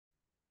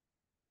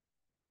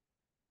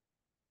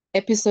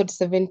Episode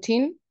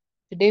 17.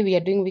 Today we are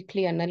doing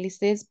weekly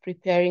analysis,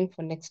 preparing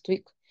for next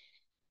week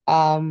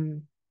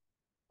on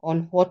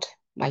what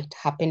might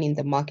happen in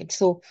the market.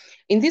 So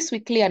in this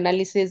weekly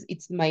analysis,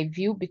 it's my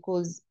view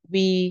because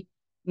we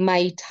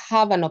might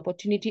have an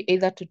opportunity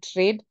either to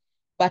trade,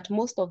 but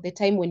most of the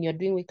time when you're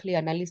doing weekly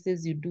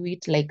analysis, you do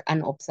it like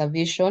an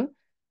observation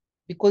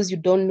because you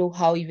don't know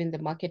how even the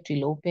market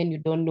will open. You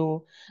don't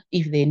know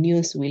if the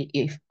news will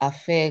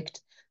affect.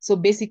 So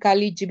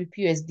basically,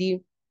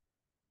 Gbpusd,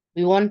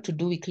 we want to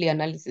do weekly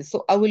analysis.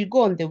 So I will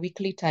go on the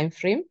weekly time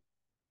frame.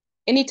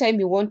 Anytime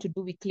you want to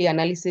do weekly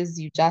analysis,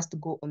 you just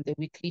go on the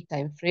weekly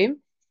time frame.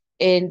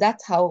 And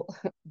that's how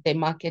the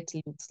market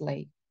looks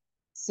like.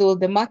 So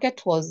the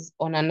market was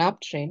on an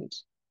uptrend.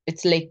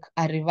 It's like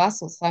a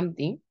reverse or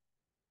something.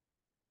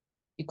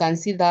 You can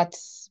see that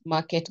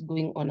market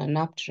going on an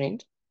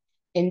uptrend.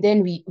 And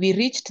then we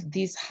reached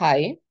this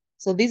high.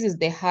 So this is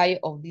the high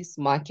of this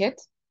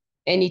market.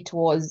 And it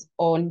was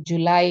on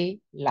July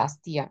last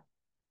year,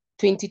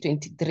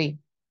 2023.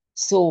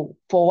 So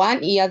for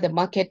 1 year, the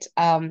market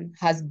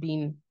has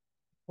been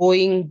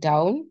going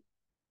down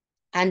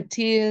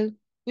until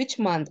which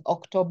month?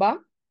 October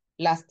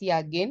last year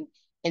again.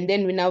 And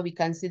then we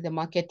can see the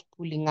market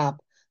pulling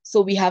up.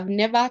 So we have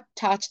never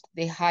touched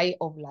the high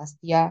of last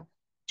year,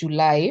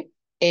 July,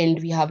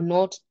 and we have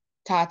not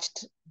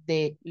touched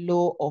the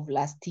low of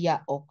last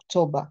year,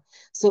 October.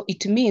 So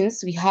it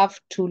means we have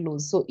two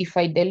lows. So if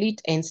I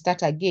delete and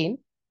start again,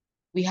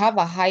 we have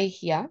a high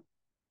here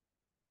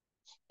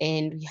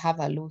and we have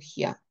a low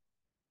here.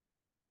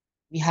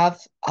 We have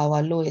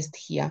our lowest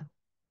here.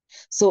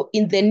 So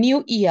in the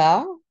new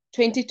year,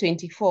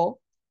 2024,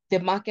 the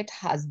market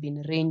has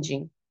been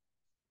ranging.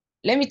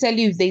 Let me tell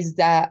you, if there's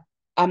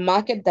a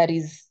market that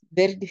is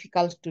very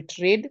difficult to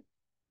trade,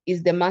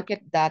 is the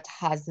market that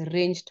has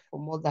ranged for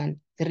more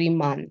than 3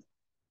 months.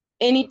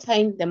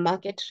 Anytime the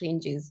market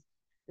ranges,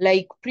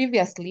 like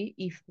previously,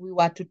 if we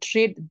were to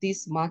trade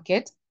this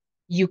market,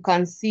 you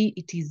can see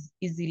it is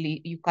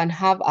easily, you can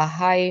have a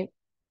high,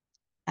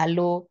 a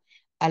low,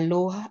 a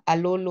low, a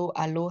low, low,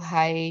 a low,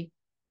 high,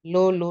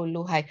 low, low,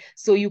 low, high.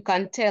 So you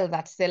can tell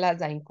that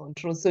sellers are in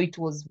control. So it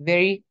was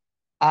very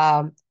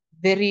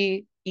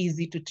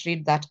easy to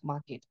trade that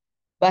market.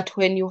 But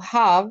when you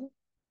have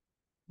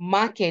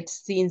market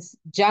since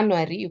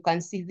January, you can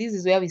see this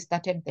is where we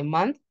started the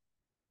month.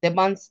 The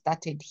month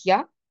started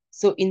here.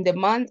 So in the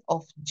month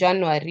of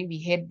January,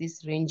 we had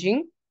this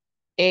ranging.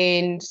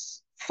 And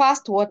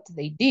first, what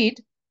they did,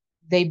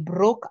 they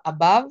broke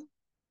above.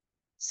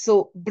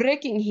 So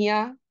breaking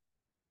here,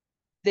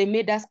 they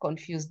made us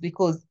confused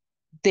because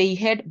they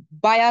had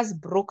buyers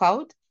broke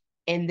out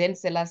and then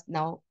sellers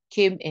now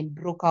came and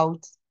broke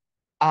out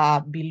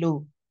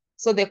below.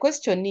 So the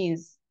question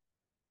is,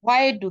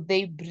 why do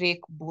they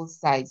break both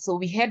sides? So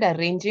we had a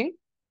ranging,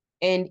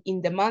 and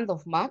in the month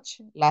of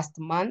March, last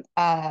month,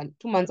 2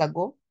 months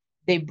ago,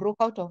 they broke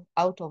out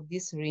of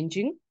this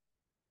ranging.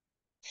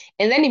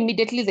 And then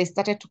immediately they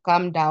started to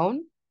come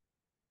down.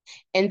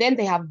 And then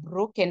they have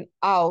broken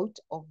out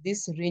of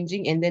this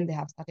ranging, and then they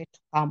have started to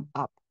come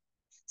up.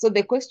 So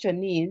the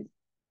question is,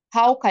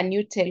 how can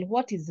you tell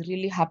what is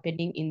really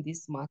happening in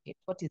this market?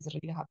 What is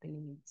really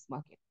happening in this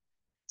market?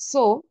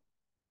 So,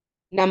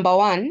 number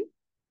one,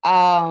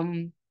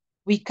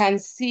 we can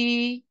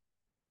see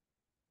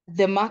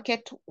the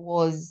market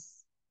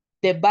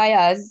the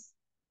buyers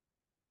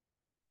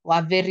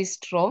were very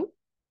strong.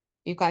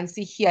 You can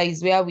see here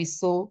is where we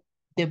saw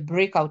the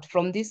breakout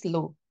from this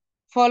low.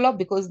 Follow,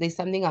 because there's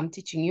something I'm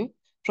teaching you.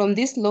 From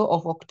this low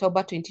of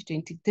October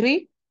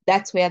 2023,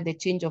 that's where the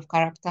change of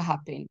character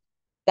happened.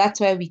 That's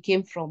where we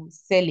came from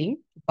selling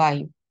to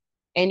buying.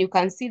 And you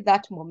can see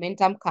that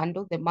momentum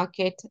candle, the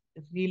market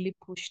really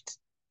pushed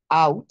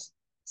out.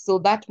 So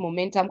that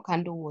momentum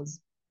candle was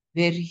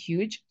very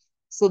huge.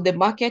 So the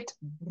market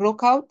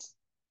broke out,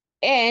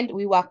 and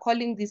we were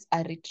calling this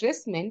a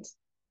retracement,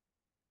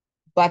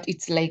 but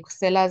it's like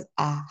sellers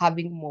are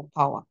having more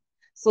power.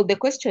 So the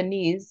question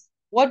is,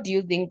 what do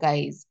you think,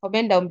 guys?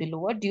 Comment down below.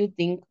 What do you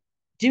think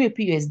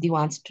GBPUSD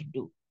wants to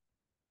do?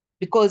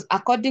 Because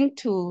according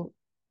to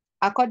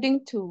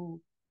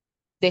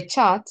the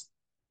chart,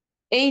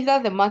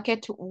 either the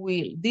market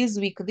will,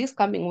 this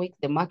coming week,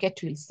 the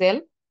market will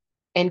sell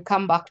and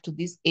come back to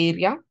this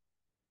area.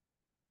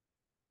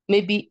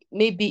 Maybe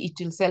it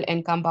will sell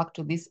and come back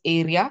to this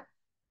area,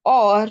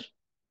 or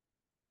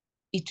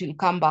it will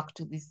come back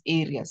to this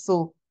area.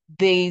 So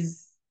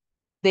there's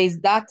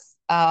that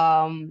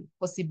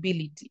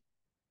possibility.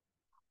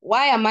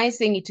 Why am I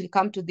saying it will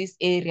come to this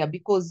area?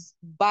 Because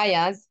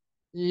buyers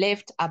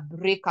left a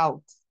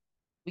breakout.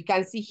 We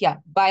can see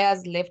here,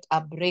 buyers left a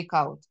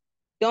breakout.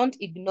 Don't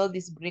ignore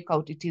this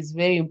breakout. It is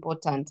very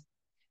important.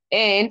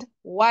 And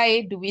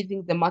why do we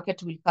think the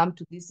market will come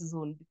to this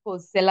zone?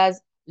 Because sellers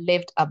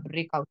left a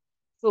breakout.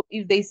 So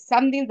if there's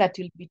something that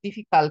will be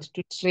difficult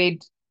to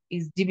trade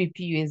is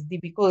GBPUSD,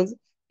 because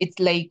it's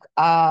like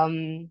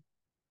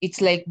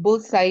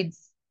both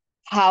sides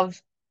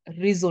have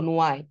reason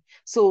why.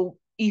 So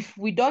if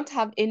we don't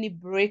have any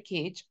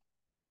breakage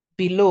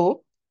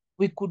below,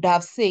 we could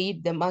have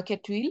said the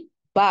market will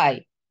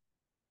buy.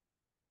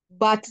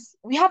 But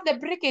we have the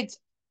breakage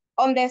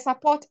on the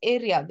support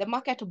area. The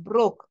market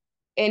broke,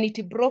 and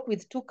it broke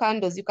with 2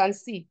 candles. You can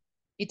see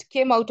it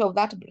came out of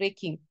that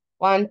breaking.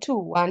 1, 2,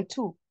 1,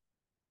 2.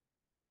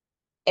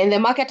 And the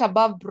market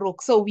above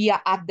broke. So we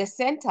are at the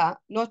center,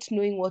 not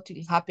knowing what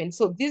will happen.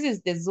 So this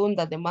is the zone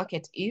that the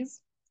market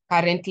is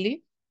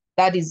currently.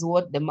 That is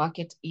what the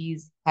market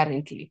is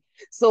currently.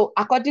 So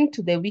according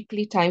to the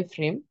weekly time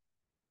frame,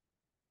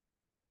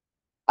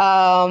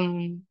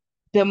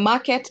 the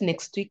market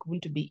next week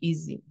won't be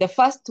easy. The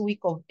first week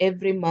of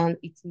every month,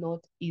 it's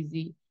not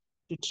easy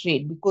to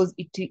trade because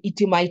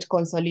it might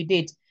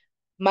consolidate.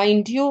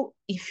 Mind you,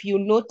 if you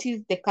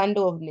notice the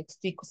candle of next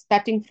week,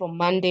 starting from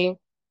Monday,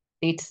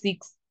 date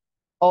 6,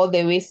 all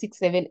the way 6,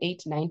 7,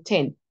 8, 9,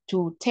 10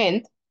 to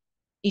 10th,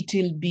 it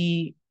will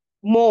be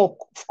more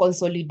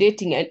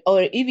consolidating, and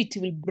or if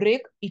it will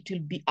break, it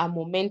will be a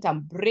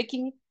momentum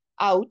breaking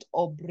out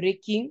or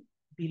breaking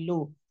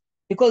below,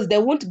 because they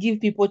won't give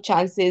people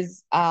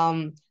chances.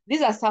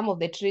 These are some of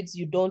the trades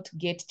you don't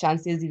get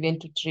chances even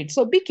to trade.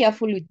 So be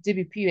careful with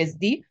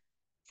GBPUSD.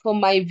 From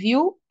my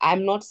view,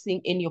 I'm not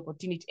seeing any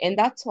opportunity, and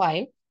that's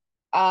why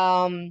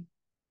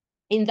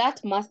in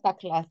that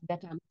masterclass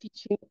that I'm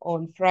teaching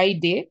on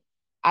Friday,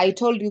 I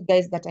told you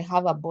guys that I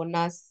have a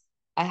bonus.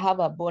 I have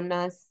a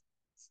bonus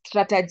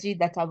strategy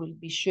that I will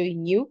be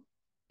showing you.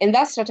 And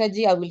that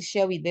strategy I will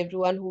share with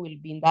everyone who will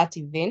be in that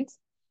event.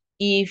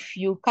 If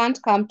you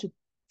can't come to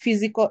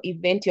physical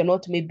event, you're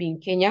not maybe in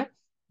Kenya,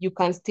 you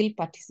can still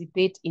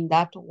participate in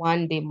that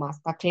one-day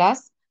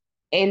masterclass.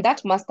 And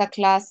that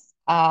masterclass,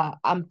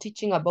 I'm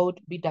teaching about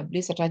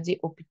BW strategy,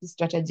 OPT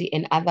strategy,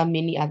 and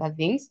many other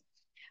things.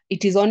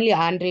 It is only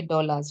 $100,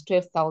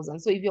 12,000.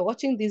 So if you're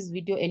watching this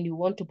video and you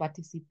want to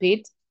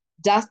participate,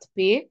 just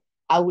pay.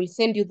 I will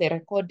send you the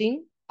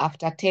recording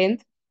after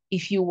 10th.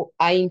 If you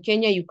are in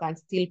Kenya, you can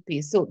still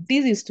pay. So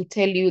this is to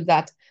tell you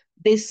that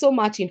there's so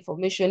much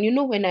information. You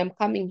know, when I'm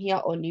coming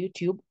here on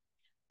YouTube,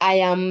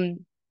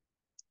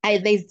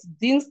 there's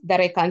things that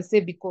I can say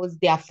because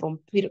they are from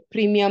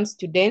premium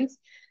students.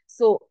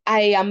 So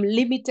I am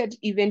limited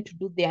even to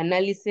do the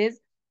analysis,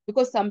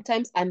 because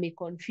sometimes I may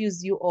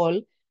confuse you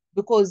all,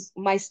 because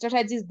my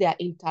strategies, they are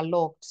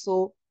interlocked.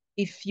 So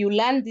if you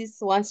learn this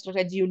one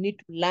strategy, you need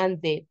to learn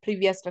the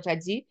previous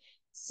strategy.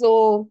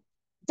 So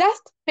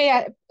just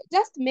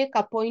just make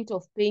a point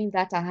of paying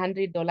that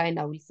 $100, and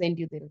I will send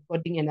you the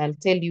recording, and I'll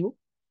tell you,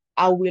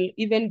 I will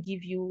even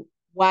give you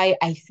why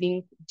I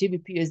think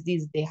GBPUSD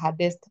is the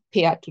hardest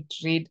pair to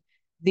trade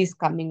this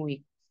coming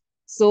week.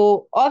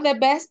 So all the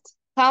best.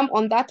 Come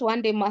on that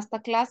one-day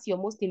masterclass. You're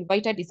most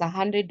invited. It's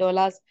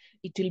 $100.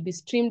 It will be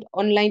streamed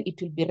online. It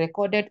will be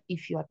recorded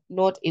if you are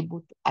not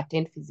able to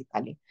attend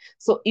physically.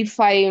 So if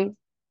I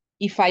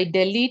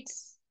delete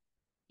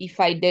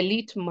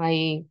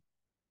my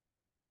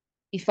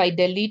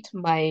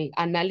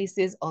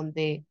analysis on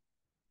the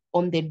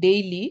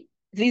daily,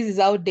 this is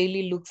how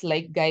daily looks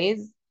like,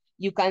 guys.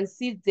 You can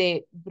see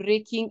the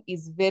breaking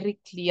is very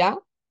clear.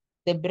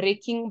 The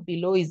breaking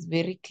below is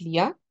very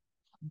clear,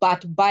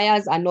 but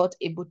buyers are not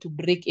able to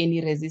break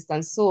any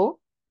resistance. So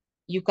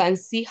you can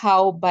see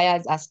how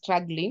buyers are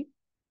struggling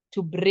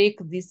to break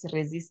this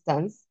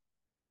resistance.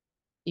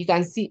 You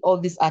can see all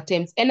these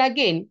attempts. And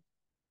again,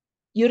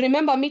 you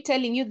remember me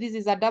telling you this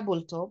is a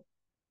double top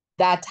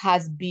that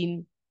has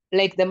been,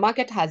 like, the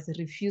market has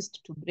refused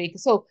to break.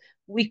 So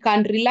we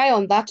can rely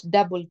on that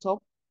double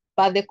top.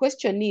 But the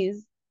question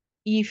is,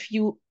 if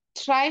you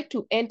try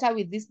to enter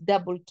with this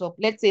double top,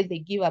 let's say they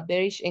give a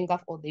bearish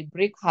engulf or they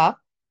break half,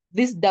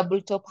 this double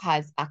top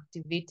has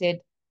activated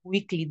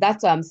weekly.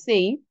 That's what I'm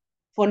saying.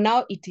 For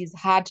now, it is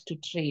hard to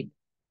trade.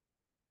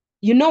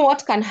 You know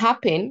what can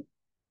happen?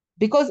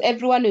 Because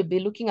everyone will be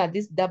looking at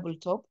this double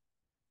top,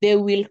 they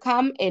will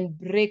come and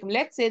break.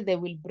 Let's say they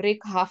will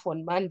break half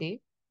on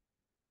Monday.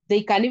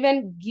 They can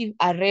even give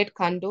a red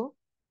candle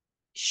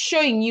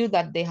showing you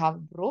that they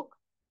have broke.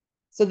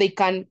 So they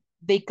can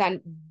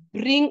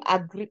bring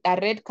a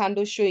red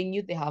candle showing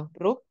you they have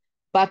broke.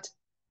 But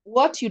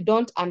what you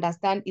don't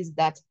understand is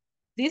that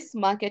this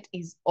market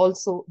is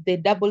also, the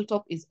double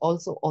top is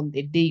also on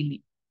the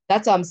daily.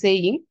 That's what I'm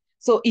saying.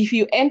 So if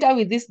you enter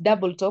with this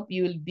double top,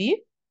 you'll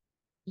be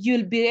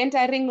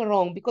entering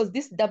wrong, because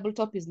this double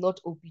top is not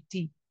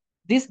OPT.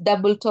 This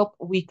double top,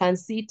 we can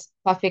see it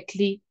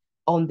perfectly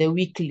on the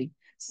weekly.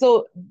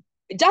 So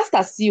just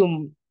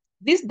assume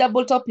this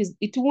double top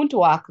it won't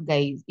work,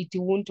 guys. It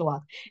won't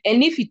work.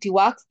 And if it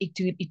works,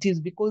 it is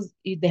because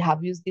they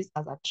have used this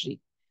as a trick.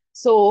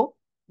 So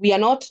we are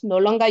no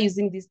longer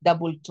using this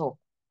double top.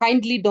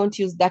 Kindly don't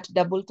use that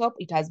double top.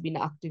 It has been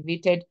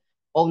activated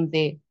on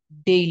the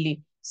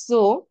daily.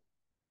 So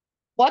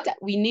what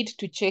we need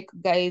to check,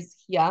 guys,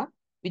 here,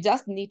 we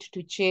just need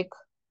to check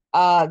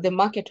the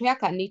market. Where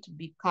can it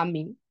be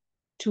coming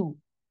to?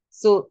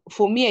 So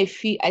for me,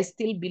 I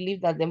still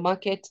believe that the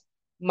market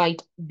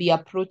might be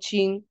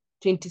approaching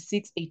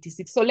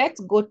 2686. So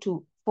let's go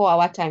to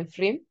 4-hour time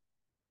frame,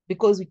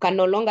 because we can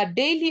no longer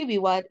daily. We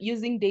were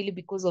using daily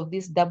because of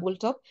this double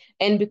top,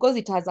 and because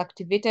it has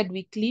activated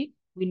weekly,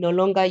 we no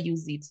longer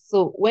use it.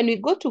 So when we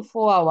go to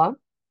 4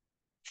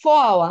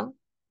 hour,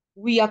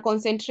 we are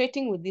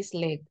concentrating with this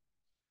leg.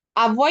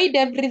 Avoid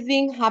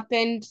everything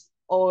happened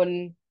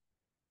on,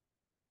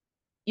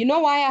 you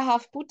know why I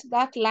have put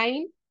that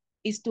line?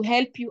 Is to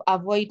help you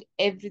avoid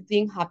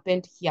everything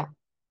happened here.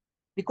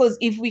 Because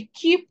if we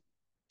keep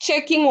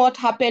checking what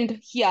happened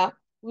here,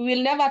 we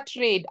will never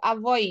trade.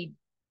 Avoid,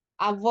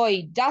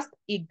 just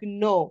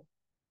ignore.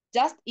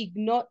 Just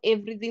ignore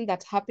everything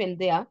that happened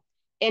there.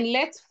 And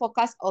let's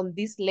focus on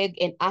this leg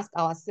and ask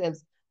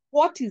ourselves,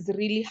 what is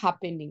really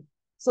happening?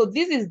 So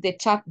this is the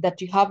chart that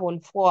you have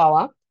on 4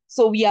 hour.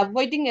 So we are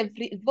avoiding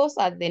those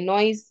are the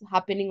noise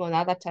happening on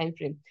other time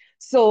frame.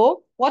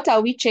 So what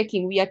are we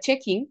checking? We are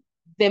checking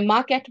the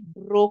market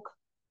broke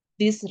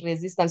this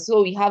resistance.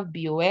 So we have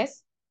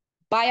BOS.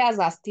 Buyers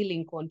are still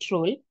in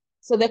control.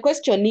 So the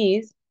question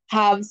is,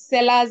 have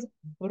sellers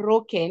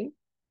broken?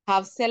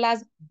 Have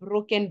sellers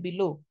broken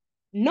below?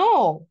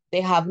 No, they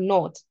have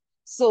not.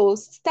 So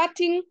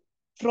starting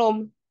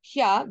from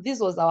here, this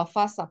was our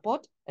first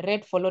support,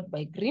 red followed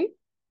by green.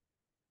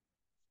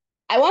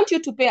 I want you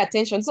to pay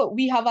attention. So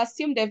we have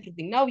assumed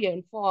everything. Now we are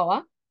in 4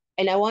 hour,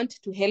 and I want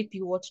to help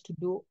you what to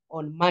do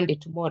on Monday,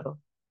 tomorrow.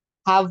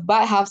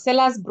 Have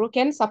sellers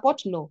broken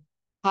support? No.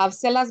 Have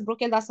sellers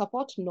broken that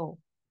support? No.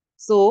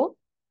 So,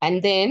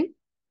 and then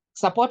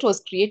support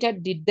was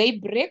created. Did they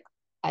break?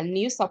 A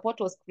new support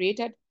was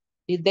created.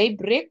 Did they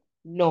break?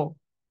 No.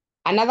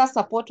 Another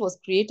support was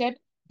created.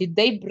 Did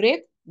they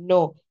break?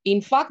 No.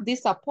 In fact,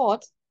 this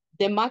support,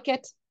 the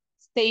market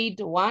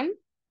stayed 1,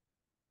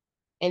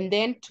 and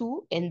then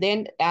 2, and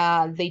then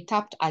they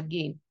tapped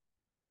again.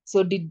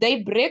 So did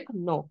they break?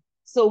 No.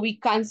 So we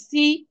can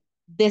see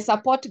the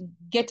support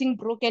getting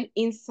broken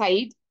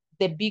inside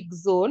the big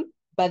zone,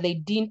 but they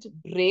didn't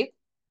break.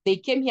 They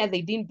came here,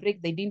 they didn't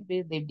break, they didn't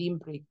break, they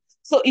didn't break.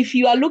 So if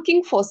you are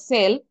looking for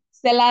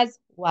sellers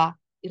were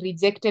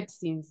rejected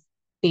since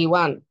day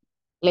 1.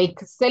 Like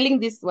selling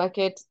this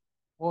market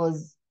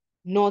was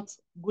not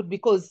good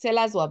because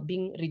sellers were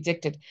being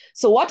rejected.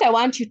 So what I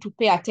want you to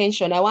pay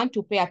attention, I want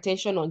to pay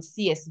attention on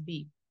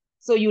CSB.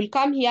 So you'll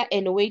come here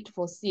and wait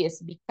for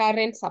CSB,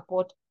 current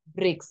support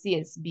break,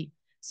 CSB.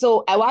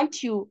 So I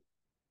want you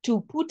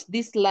to put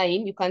this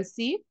line, you can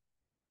see,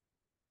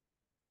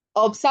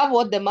 observe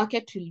what the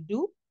market will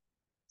do.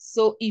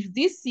 So if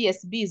this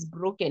CSB is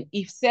broken,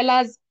 if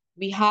sellers,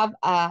 we have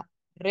a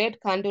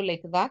red candle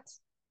like that,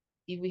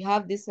 if we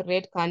have this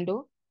red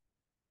candle,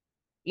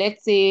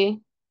 let's say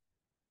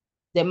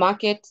the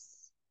market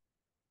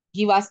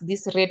give us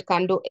this red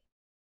candle.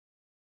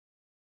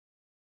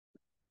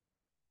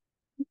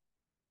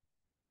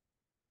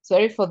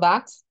 Sorry for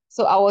that.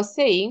 So I was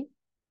saying,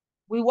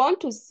 we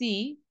want to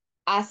see,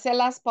 are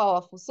sellers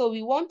powerful? So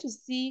we want to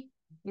see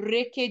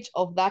breakage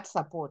of that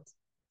support.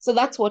 So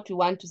that's what we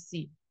want to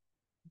see.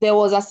 There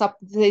was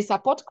the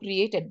support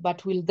created,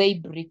 but will they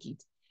break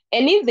it?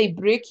 And if they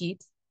break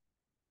it,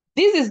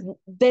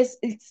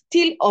 it's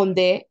still on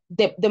the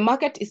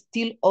market is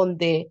still on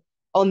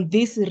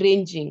this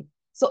ranging.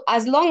 So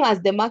as long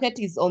as the market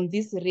is on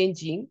this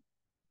ranging,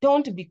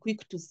 don't be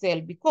quick to sell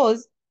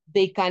because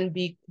they can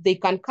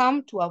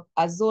come to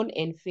a zone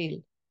and fail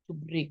to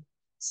break.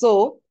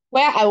 So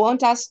where I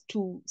want us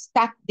to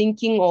start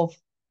thinking of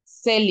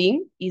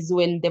selling is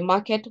when the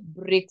market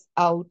breaks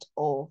out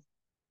of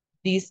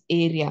this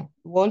area.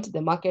 We want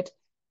the market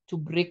to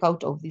break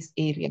out of this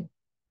area.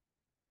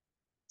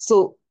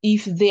 So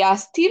if they are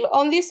still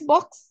on this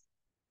box,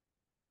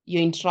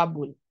 you're in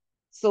trouble.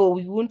 So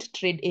we won't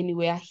trade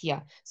anywhere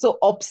here. So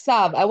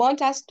observe. I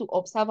want us to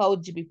observe how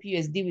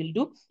Gbpusd will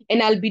do.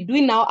 And I'll be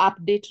doing now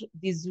update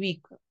this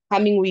week,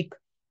 coming week,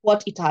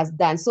 what it has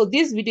done. So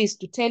this video is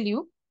to tell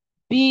you,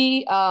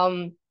 be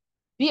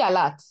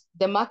alert.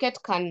 The market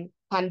can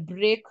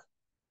break.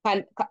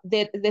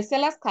 The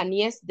sellers can,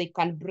 yes, they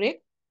can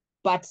break,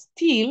 but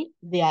still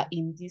they are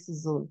in this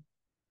zone.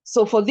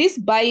 So for this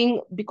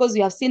buying, because we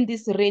have seen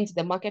this range,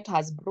 the market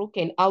has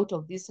broken out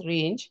of this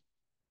range,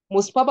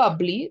 most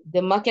probably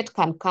the market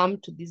can come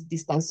to this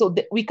distance. So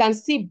we can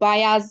see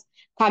buyers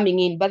coming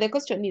in. But the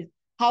question is,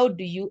 how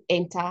do you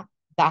enter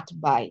that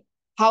buy?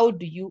 How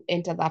do you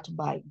enter that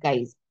buy,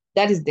 guys?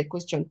 That is the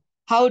question.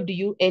 How do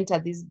you enter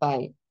this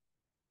buy?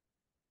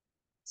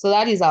 So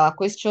that is our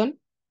question.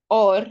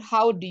 Or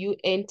how do you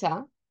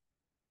enter?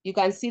 You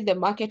can see the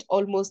market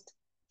almost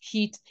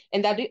hit.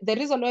 And that the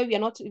reason why we are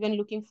not even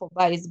looking for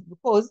buys is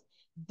because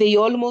they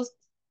almost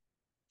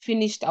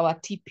finished our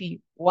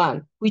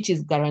TP1, which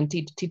is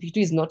guaranteed. TP2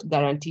 is not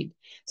guaranteed.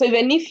 So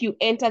even if you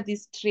enter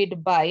this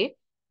trade buy,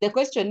 the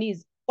question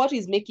is, what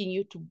is making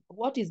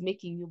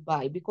you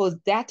buy? Because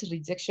that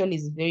rejection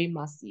is very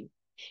massive.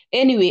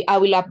 Anyway, I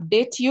will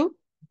update you,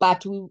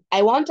 but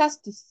I want us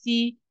to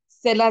see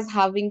sellers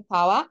having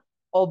power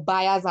or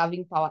buyers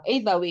having power.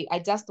 Either way, I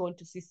just want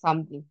to see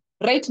something.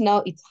 Right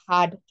now, it's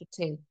hard to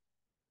tell.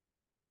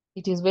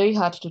 It is very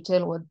hard to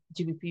tell what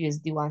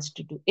Gbpusd wants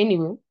to do.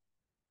 Anyway,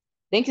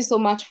 thank you so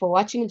much for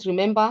watching.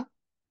 Remember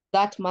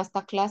that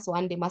masterclass,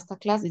 one-day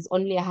masterclass is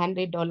only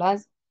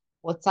 $100.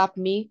 WhatsApp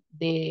me.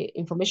 The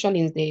information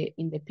is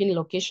in the pin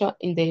location.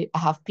 I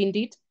have pinned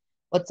it.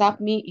 WhatsApp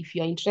me if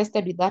you're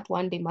interested with that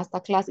one day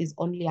masterclass. Is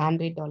only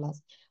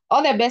 $100.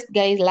 All the best,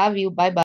 guys. Love you. Bye bye.